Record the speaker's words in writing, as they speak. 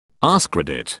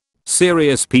AskReddit.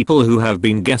 Serious people who have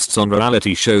been guests on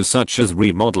reality shows such as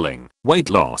remodeling,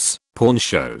 weight loss, porn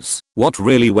shows. What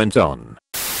really went on?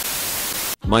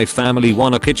 My family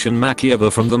won a kitchen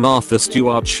makeover from the Martha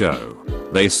Stewart show.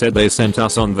 They said they sent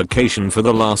us on vacation for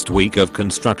the last week of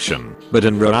construction, but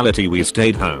in reality we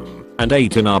stayed home and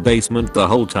ate in our basement the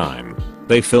whole time.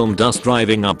 They filmed us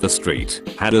driving up the street,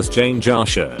 had us change our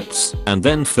shirts, and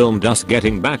then filmed us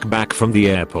getting back from the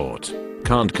airport.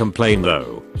 Can't complain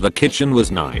though, the kitchen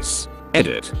was nice.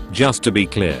 Edit. Just to be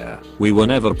clear, we were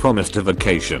never promised a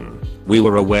vacation. We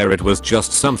were aware it was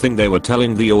just something they were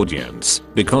telling the audience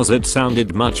because it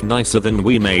sounded much nicer than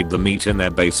we made them eat in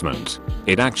their basement.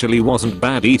 It actually wasn't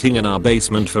bad eating in our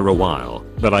basement for a while,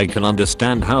 but I can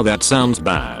understand how that sounds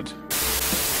bad.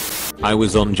 I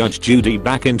was on Judge Judy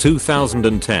back in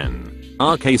 2010.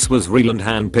 Our case was real and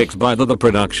handpicked by the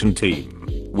production team.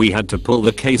 We had to pull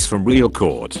the case from real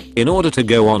court in order to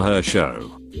go on her show.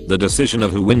 The decision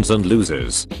of who wins and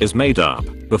loses is made up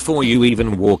before you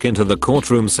even walk into the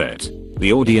courtroom set.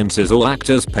 The audience is all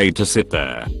actors paid to sit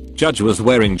there. Judge was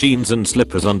wearing jeans and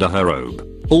slippers under her robe.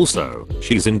 Also,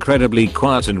 she's incredibly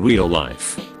quiet in real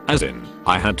life. As in,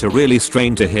 I had to really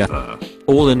strain to hear her.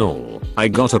 All in all, I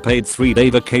got a paid 3-day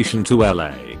vacation to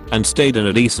LA and stayed in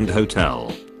a decent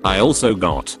hotel. I also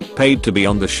got paid to be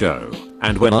on the show,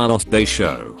 and when I lost the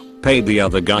show, paid the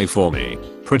other guy for me.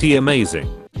 Pretty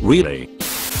amazing, really.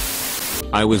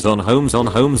 I was on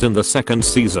Homes in the second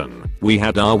season. We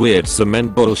had our weird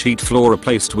cement bullshit floor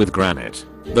replaced with granite.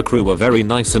 The crew were very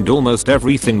nice and almost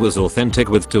everything was authentic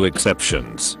with 2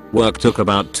 exceptions. Work took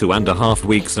about 2.5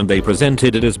 weeks and they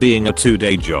presented it as being a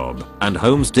 2-day job, and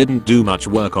Holmes didn't do much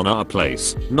work on our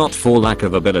place, not for lack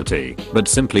of ability, but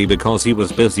simply because he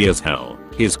was busy as hell.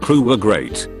 His crew were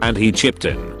great, and he chipped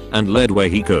in and led where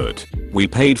he could. We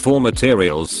paid for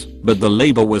materials, but the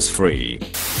labor was free.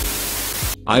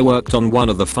 I worked on one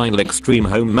of the final Extreme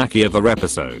Home Makeover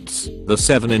episodes, the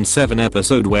 7 in 7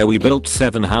 episode where we built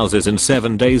 7 houses in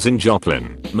 7 days in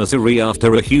Joplin, Missouri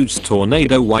after a huge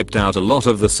tornado wiped out a lot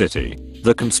of the city.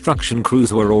 The construction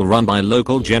crews were all run by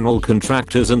local general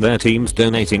contractors and their teams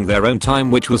donating their own time,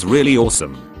 which was really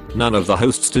awesome. None of the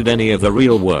hosts did any of the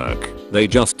real work, they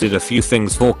just did a few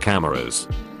things for cameras.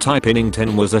 Ty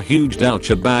Pennington was a huge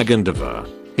douchebag endeavor.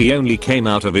 He only came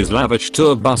out of his lavish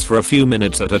tour bus for a few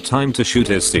minutes at a time to shoot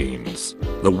his scenes.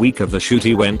 The week of the shoot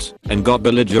he went and got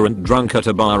belligerent drunk at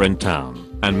a bar in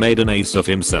town and made an ace of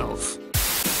himself.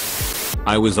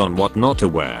 I was on What Not to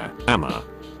Wear, Amma.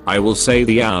 I will say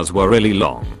the hours were really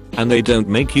long and they don't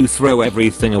make you throw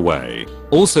everything away.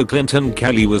 Also, Clinton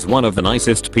Kelly was one of the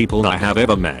nicest people I have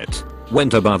ever met.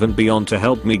 Went above and beyond to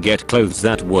help me get clothes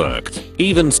that worked,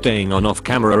 even staying on off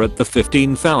camera at the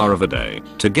 15th hour of a day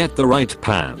to get the right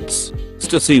pants.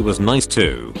 Stussy was nice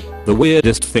too. The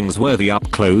weirdest things were the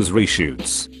up close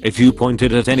reshoots. If you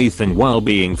pointed at anything while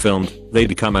being filmed,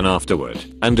 they'd come in afterward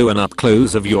and do an up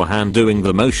close of your hand doing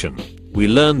the motion. We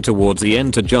learned towards the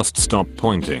end to just stop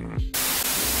pointing.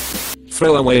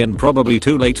 Throwaway and probably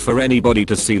too late for anybody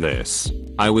to see this.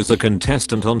 I was a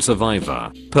contestant on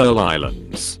Survivor, Pearl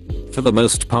Islands. For the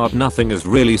most part nothing is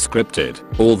really scripted,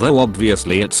 although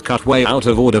obviously it's cut way out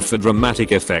of order for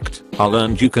dramatic effect. I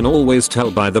learned you can always tell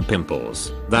by the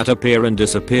pimples that appear and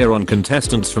disappear on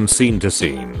contestants from scene to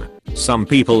scene. Some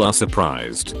people are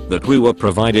surprised that we were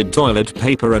provided toilet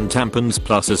paper and tampons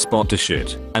plus a spot to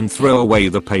shit and throw away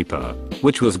the paper,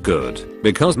 which was good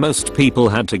because most people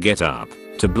had to get up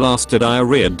to blast a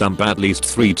diarrhea dump at least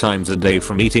 3 times a day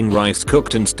from eating rice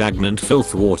cooked in stagnant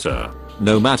filth water.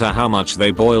 No matter how much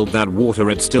they boiled that water,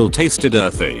 it still tasted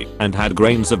earthy and had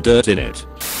grains of dirt in it.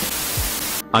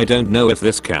 I don't know if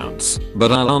this counts,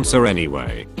 but I'll answer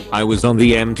anyway. I was on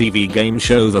the MTV game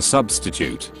show The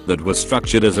Substitute that was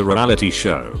structured as a reality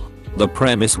show. The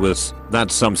premise was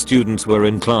that some students were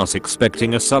in class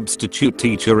expecting a substitute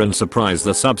teacher, and surprise,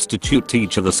 the substitute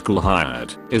teacher the school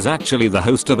hired is actually the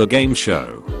host of a game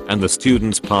show, and the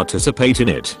students participate in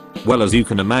it. Well, as you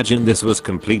can imagine, this was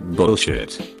complete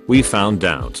bullshit. We found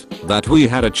out that we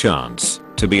had a chance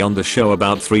to be on the show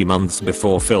about 3 months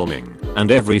before filming,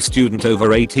 and every student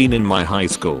over 18 in my high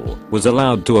school was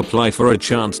allowed to apply for a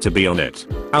chance to be on it.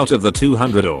 Out of the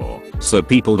 200 or so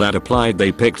people that applied,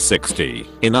 they picked 60,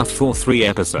 enough for 3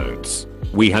 episodes.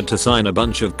 We had to sign a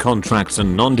bunch of contracts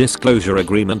and non-disclosure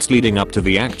agreements leading up to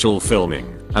the actual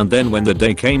filming, and then when the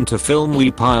day came to film we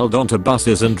piled onto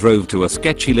buses and drove to a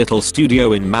sketchy little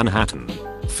studio in Manhattan.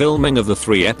 Filming of the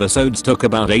 3 episodes took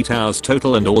about 8 hours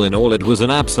total, and all in all it was an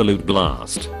absolute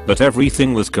blast, but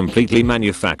everything was completely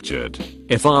manufactured.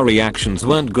 If our reactions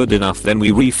weren't good enough, then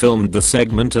we refilmed the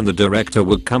segment and the director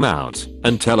would come out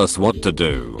and tell us what to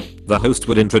do. The host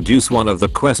would introduce one of the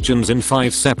questions in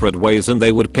 5 separate ways and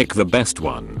they would pick the best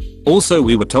one. Also,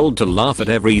 we were told to laugh at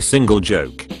every single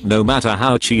joke, no matter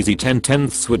how cheesy.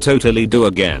 10/10ths would totally do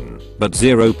again, but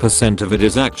 0% of it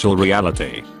is actual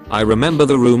reality. I remember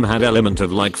the room had element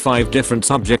of like 5 different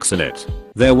subjects in it.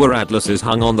 There were atlases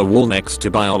hung on the wall next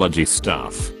to biology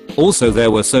stuff. Also,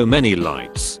 there were so many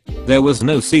lights. There was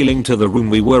no ceiling to the room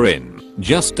we were in,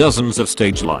 just dozens of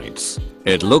stage lights.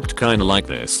 It looked kinda like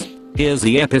this. Here's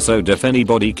the episode if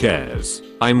anybody cares.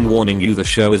 I'm warning you, the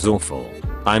show is awful.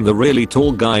 I'm the really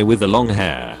tall guy with the long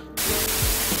hair.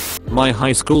 My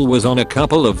high school was on a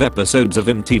couple of episodes of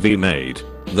MTV Made.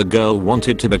 The girl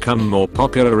wanted to become more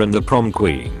popular and the prom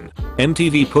queen.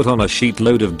 MTV put on a sheet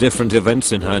load of different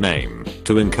events in her name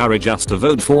to encourage us to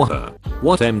vote for her.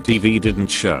 What MTV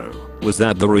didn't show was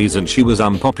that the reason she was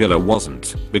unpopular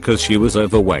wasn't because she was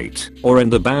overweight or in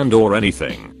the band or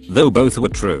anything, though both were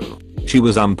true. She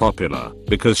was unpopular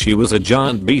because she was a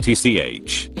giant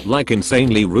BTCH, like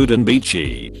insanely rude and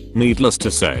beachy. Needless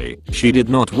to say, she did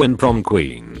not win prom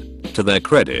queen. To their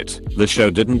credit, the show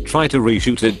didn't try to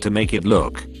reshoot it to make it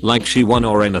look like she won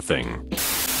or anything.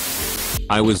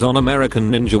 I was on American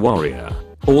Ninja Warrior.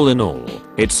 All in all,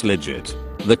 it's legit.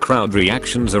 The crowd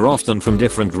reactions are often from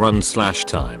different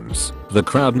run/times. The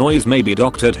crowd noise may be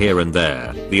doctored here and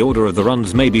there, the order of the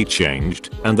runs may be changed,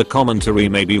 and the commentary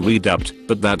may be redubbed,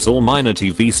 but that's all minor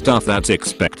TV stuff that's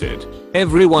expected.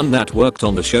 Everyone that worked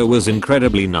on the show was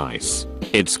incredibly nice.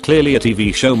 It's clearly a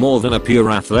TV show more than a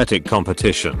pure athletic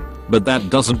competition, but that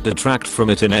doesn't detract from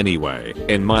it in any way,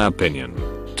 in my opinion.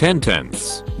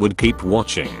 10/10ths would keep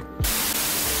watching.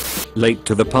 Late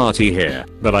to the party here,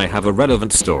 but I have a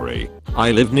relevant story.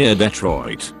 I lived near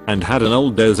Detroit and had an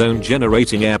old ozone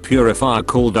generating air purifier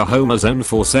called a Home Ozone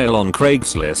for sale on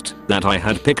Craigslist that I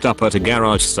had picked up at a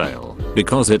garage sale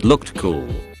because it looked cool.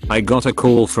 I got a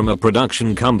call from a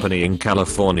production company in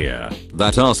California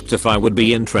that asked if I would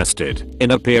be interested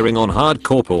in appearing on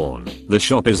Hardcore Porn. The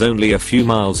shop is only a few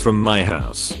miles from my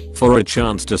house, for a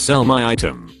chance to sell my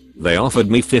item. They offered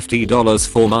me $50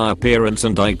 for my appearance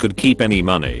and I could keep any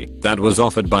money that was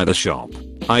offered by the shop.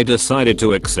 I decided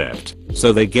to accept,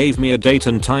 so they gave me a date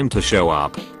and time to show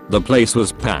up. The place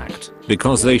was packed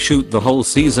because they shoot the whole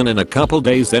season in a couple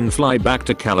days then fly back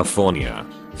to California.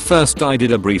 First I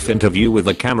did a brief interview with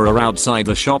the camera outside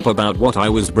the shop about what I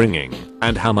was bringing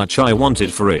and how much I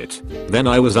wanted for it. Then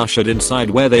I was ushered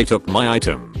inside where they took my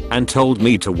item and told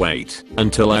me to wait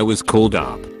until I was called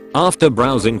up. After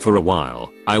browsing for a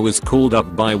while, I was called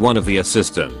up by one of the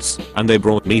assistants and they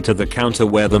brought me to the counter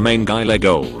where the main guy, leg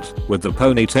old with the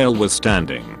ponytail, was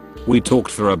standing. We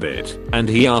talked for a bit and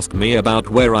he asked me about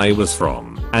where I was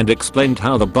from and explained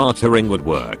how the bartering would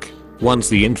work. Once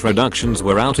the introductions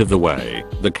were out of the way,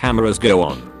 the cameras go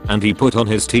on and he put on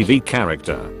his TV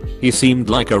character. He seemed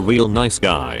like a real nice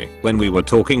guy when we were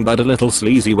talking, but a little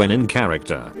sleazy when in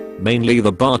character. Mainly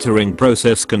the bartering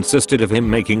process consisted of him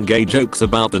making gay jokes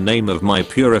about the name of my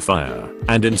purifier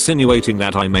and insinuating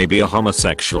that I may be a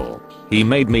homosexual. He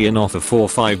made me an offer for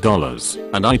 $5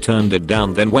 and I turned it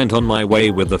down, then went on my way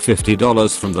with the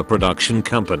 $50 from the production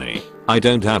company. I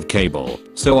don't have cable,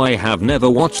 so I have never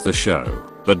watched the show,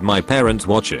 but my parents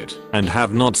watch it and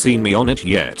have not seen me on it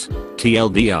yet.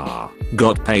 TLDR,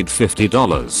 got paid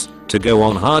 $50 to go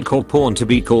on Hardcore Porn to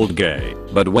be called gay,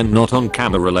 but when not on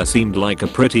camera I seemed like a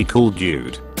pretty cool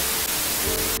dude.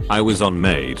 I was on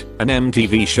Made, an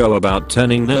MTV show about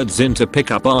turning nerds into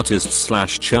pickup artists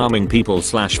 / charming people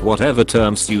 / whatever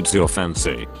term suits your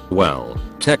fancy. Well,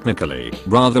 technically,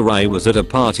 rather, I was at a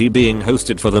party being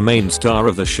hosted for the main star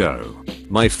of the show.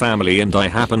 My family and I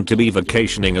happened to be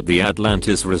vacationing at the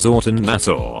Atlantis Resort in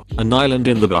Nassau, an island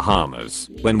in the Bahamas,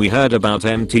 when we heard about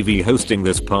MTV hosting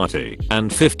this party, and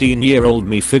 15-year-old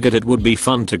me figured it would be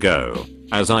fun to go.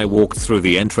 As I walked through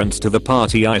the entrance to the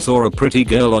party, I saw a pretty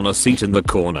girl on a seat in the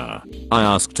corner. I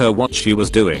asked her what she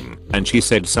was doing, and she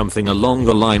said something along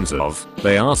the lines of,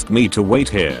 "They asked me to wait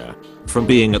here." From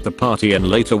being at the party and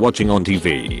later watching on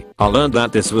TV, I learned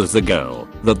that this was the girl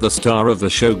that the star of the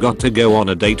show got to go on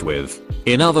a date with.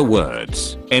 In other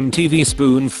words, MTV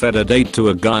spoon-fed a date to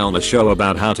a guy on a show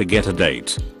about how to get a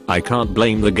date. I can't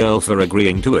blame the girl for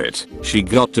agreeing to it. She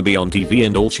got to be on TV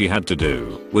and all she had to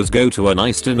do was go to a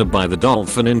nice dinner by the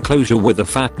dolphin enclosure with a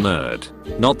fat nerd.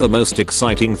 Not the most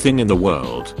exciting thing in the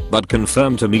world, but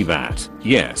confirmed to me that,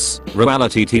 yes,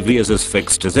 reality TV is as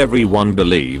fixed as everyone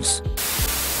believes.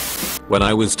 When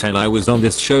I was 10, I was on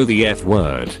this show, The F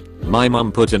Word. My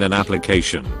mum put in an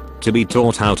application to be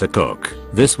taught how to cook.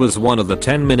 This was one of the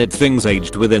 10-minute things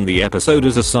aged within the episode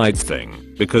as a side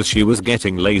thing because she was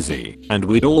getting lazy and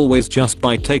we'd always just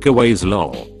buy takeaways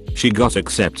lol. She got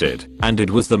accepted and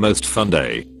it was the most fun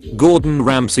day. Gordon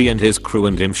Ramsay and his crew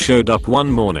and him showed up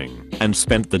one morning and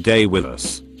spent the day with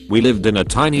us. We lived in a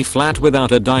tiny flat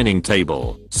without a dining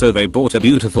table, so they bought a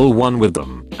beautiful one with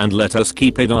them and let us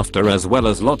keep it after as well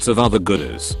as lots of other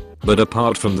goodies. But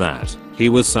apart from that, he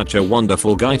was such a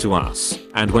wonderful guy to us,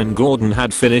 and when Gordon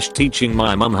had finished teaching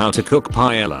my mum how to cook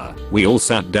paella, we all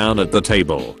sat down at the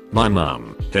table, my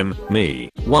mum, him, me,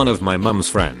 one of my mum's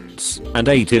friends, and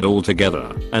ate it all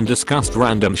together and discussed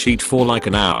random shit for like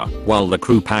an hour while the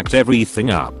crew packed everything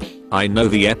up. I know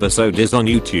the episode is on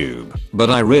YouTube, but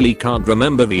I really can't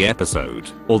remember the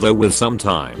episode, although with some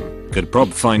time, could prob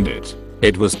find it.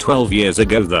 It was 12 years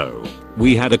ago though.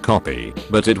 We had a copy,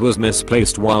 but it was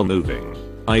misplaced while moving.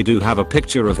 I do have a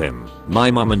picture of him,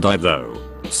 my mum and I though.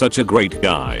 Such a great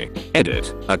guy.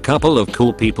 Edit. A couple of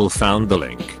cool people found the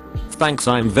link. Thanks,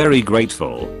 I'm very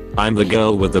grateful. I'm the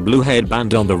girl with the blue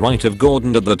headband on the right of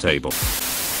Gordon at the table.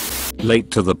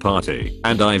 Late to the party,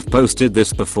 and I've posted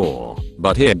this before,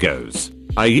 but here goes.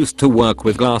 I used to work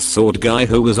with Glass Sword Guy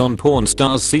who was on Pawn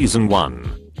Stars season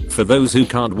 1. For those who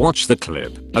can't watch the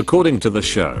clip, according to the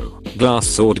show, Glass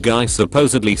Sword Guy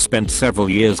supposedly spent several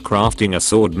years crafting a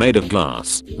sword made of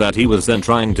glass that he was then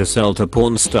trying to sell to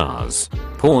Pawn Stars.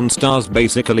 Pawn Stars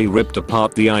basically ripped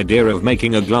apart the idea of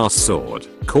making a glass sword,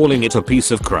 calling it a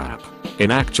piece of crap.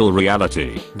 In actual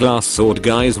reality, Glass Sword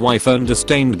Guy's wife owned a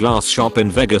stained glass shop in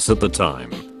Vegas at the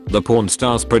time. The Pawn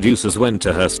Stars producers went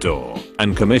to her store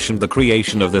and commissioned the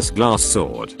creation of this glass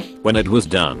sword. When it was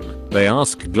done, they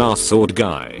asked Glass Sword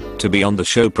Guy to be on the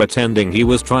show pretending he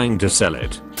was trying to sell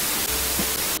it.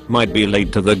 Might be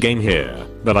late to the game here,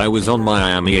 but I was on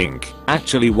Miami Inc.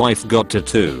 Actually wife got to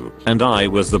too, and I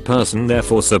was the person there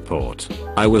for support.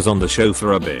 I was on the show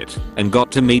for a bit and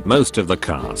got to meet most of the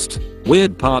cast.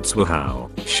 Weird parts were how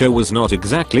show was not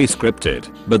exactly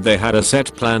scripted, but they had a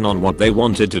set plan on what they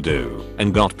wanted to do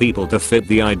and got people to fit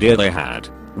the idea they had.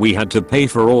 We had to pay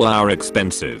for all our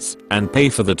expenses and pay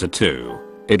for the tattoo.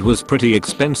 It was pretty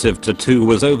expensive. Tattoo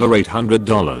was over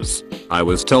 $800. I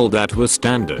was told that was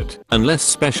standard, unless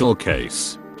special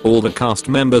case. All the cast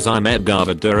members I met,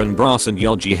 Gavada Brass and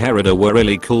Yoji Herida, were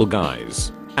really cool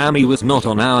guys. Ami was not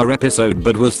on our episode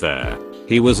but was there.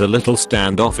 He was a little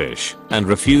standoffish and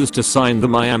refused to sign the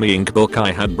Miami Ink book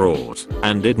I had brought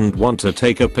and didn't want to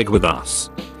take a pic with us.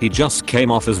 He just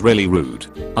came off as really rude.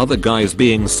 Other guys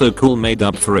being so cool made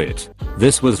up for it.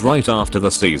 This was right after the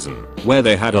season where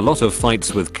they had a lot of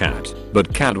fights with Kat,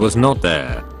 but Kat was not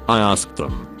there. I asked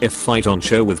them if fight on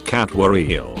show with Kat were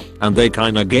real, and they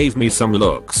kinda gave me some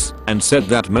looks and said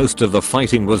that most of the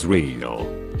fighting was real.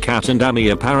 Kat and Ami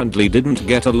apparently didn't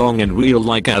get along in real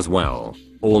life as well.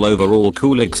 Overall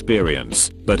cool experience,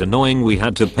 but annoying. We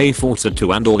had to pay for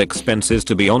tattoo and all expenses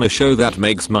to be on a show that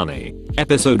makes money.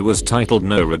 Episode was titled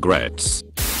No Regrets.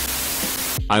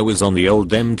 I was on the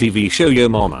old MTV show Yo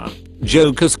Mama.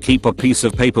 Jokers keep a piece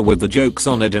of paper with the jokes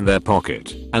on it in their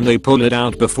pocket, and they pull it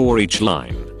out before each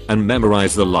line and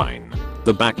memorize the line.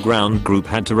 The background group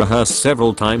had to rehearse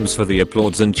several times for the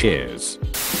applause and cheers.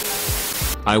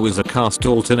 I was a cast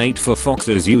alternate for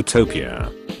Fox's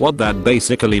Utopia. What that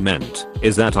basically meant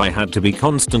is that I had to be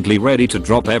constantly ready to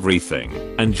drop everything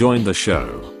and join the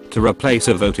show to replace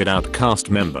a voted out cast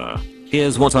member.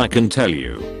 Here's what I can tell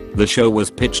you. The show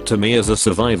was pitched to me as a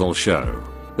survival show.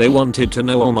 They wanted to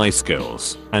know all my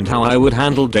skills and how I would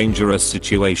handle dangerous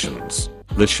situations.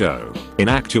 The show, in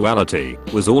actuality,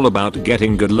 was all about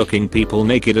getting good-looking people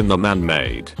naked in the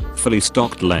man-made, fully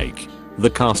stocked lake. The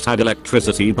cast had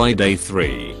electricity by day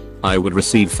 3. I would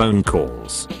receive phone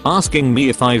calls asking me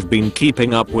if I've been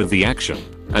keeping up with the action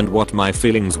and what my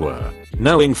feelings were.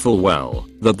 Knowing full well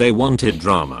that they wanted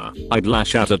drama, I'd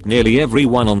lash out at nearly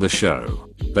everyone on the show.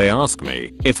 They asked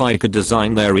me if I could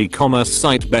design their e-commerce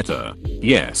site better.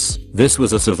 Yes, this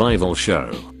was a survival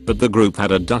show, but the group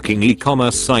had a ducking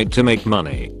e-commerce site to make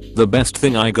money. The best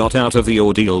thing I got out of the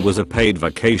ordeal was a paid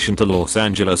vacation to Los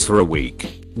Angeles for a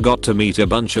week. Got to meet a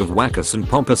bunch of wackus and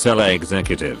pompous LA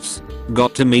executives.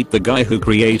 Got to meet the guy who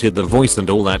created the voice and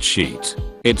all that shit.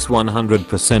 It's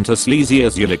 100% as sleazy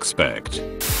as you'd expect.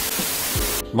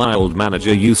 My old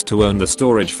manager used to own the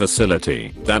storage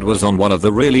facility that was on one of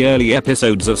the really early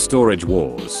episodes of Storage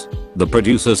Wars. The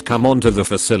producers come onto the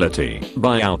facility,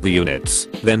 buy out the units,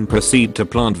 then proceed to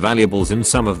plant valuables in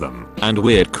some of them and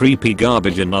weird creepy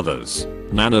garbage in others.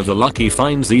 None of the lucky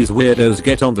finds these weirdos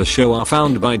get on the show are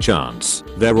found by chance.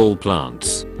 They're all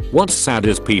plants. What's sad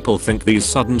is people think these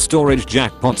sudden storage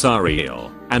jackpots are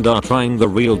real and are trying the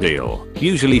real deal,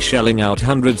 usually shelling out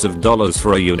hundreds of dollars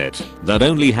for a unit that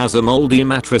only has a moldy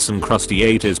mattress and crusty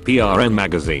 80s PRM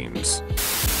magazines.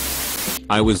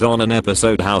 I was on an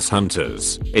episode House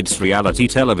Hunters. It's reality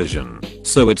television,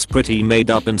 so it's pretty made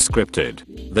up and scripted.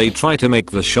 They try to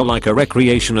make the show like a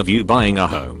recreation of you buying a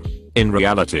home. In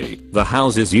reality, the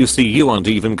houses you see you aren't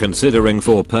even considering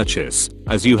for purchase,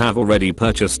 as you have already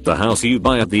purchased the house you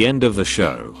buy at the end of the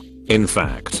show. In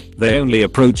fact, they only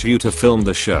approach you to film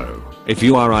the show if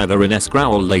you are either in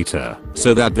escrow or later,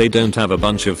 so that they don't have a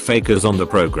bunch of fakers on the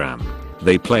program.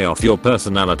 They play off your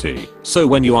personality, so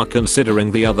when you are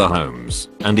considering the other homes,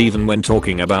 and even when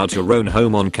talking about your own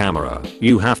home on camera,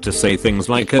 you have to say things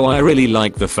like, oh, I really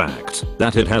like the fact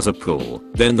that it has a pool.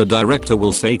 Then the director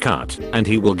will say cut, and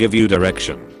he will give you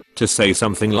direction to say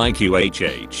something like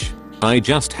UHH. I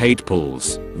just hate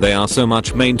pools. They are so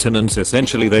much maintenance.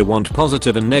 Essentially they want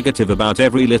positive and negative about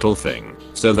every little thing,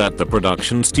 so that the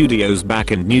production studios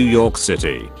back in New York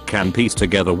City can piece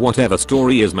together whatever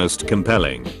story is most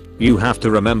compelling. You have to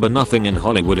remember nothing in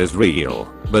Hollywood is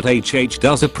real, but HH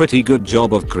does a pretty good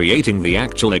job of creating the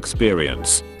actual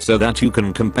experience, so that you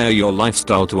can compare your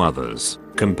lifestyle to others,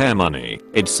 compare money,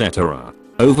 etc.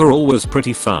 Overall was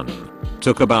pretty fun.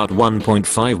 Took about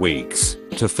 1.5 weeks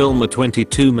to film a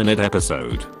 22-minute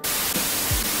episode.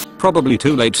 Probably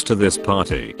too late to this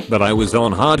party, but I was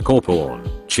on Hardcore Porn,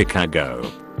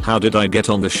 Chicago. How did I get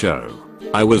on the show?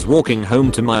 I was walking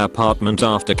home to my apartment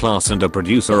after class and a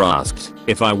producer asked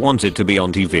if I wanted to be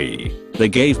on TV. They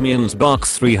gave me an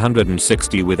Xbox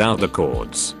 360 without the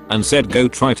cords and said go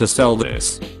try to sell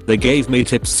this. They gave me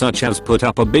tips such as put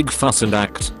up a big fuss and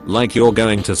act like you're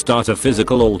going to start a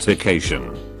physical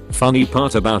altercation. Funny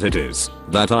part about it is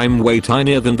that I'm way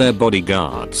tinier than their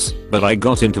bodyguards, but I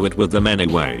got into it with them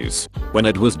anyways. When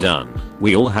it was done,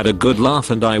 we all had a good laugh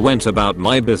and I went about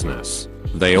my business.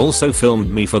 They also filmed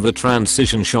me for the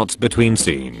transition shots between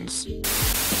scenes.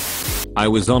 I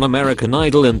was on American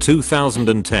Idol in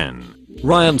 2010.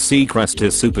 Ryan Seacrest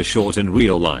is super short in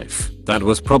real life. That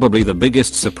was probably the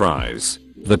biggest surprise.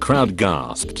 The crowd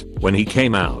gasped when he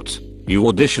came out. You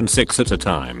audition 6 at a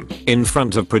time, in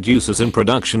front of producers and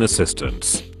production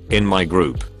assistants. In my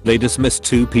group, they dismissed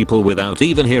 2 people without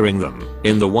even hearing them.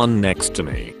 In the one next to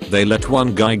me, they let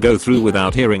one guy go through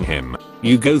without hearing him.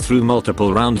 You go through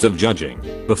multiple rounds of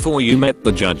judging before you met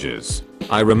the judges.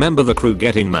 I remember the crew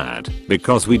getting mad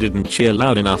because we didn't cheer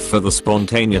loud enough for the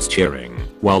spontaneous cheering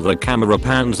while the camera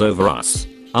pans over us.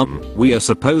 We are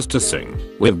supposed to sing.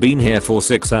 We've been here for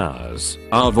 6 hours.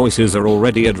 Our voices are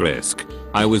already at risk.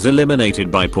 I was eliminated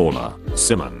by Paula,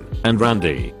 Simon, and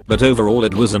Randy, but overall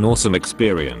it was an awesome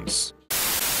experience.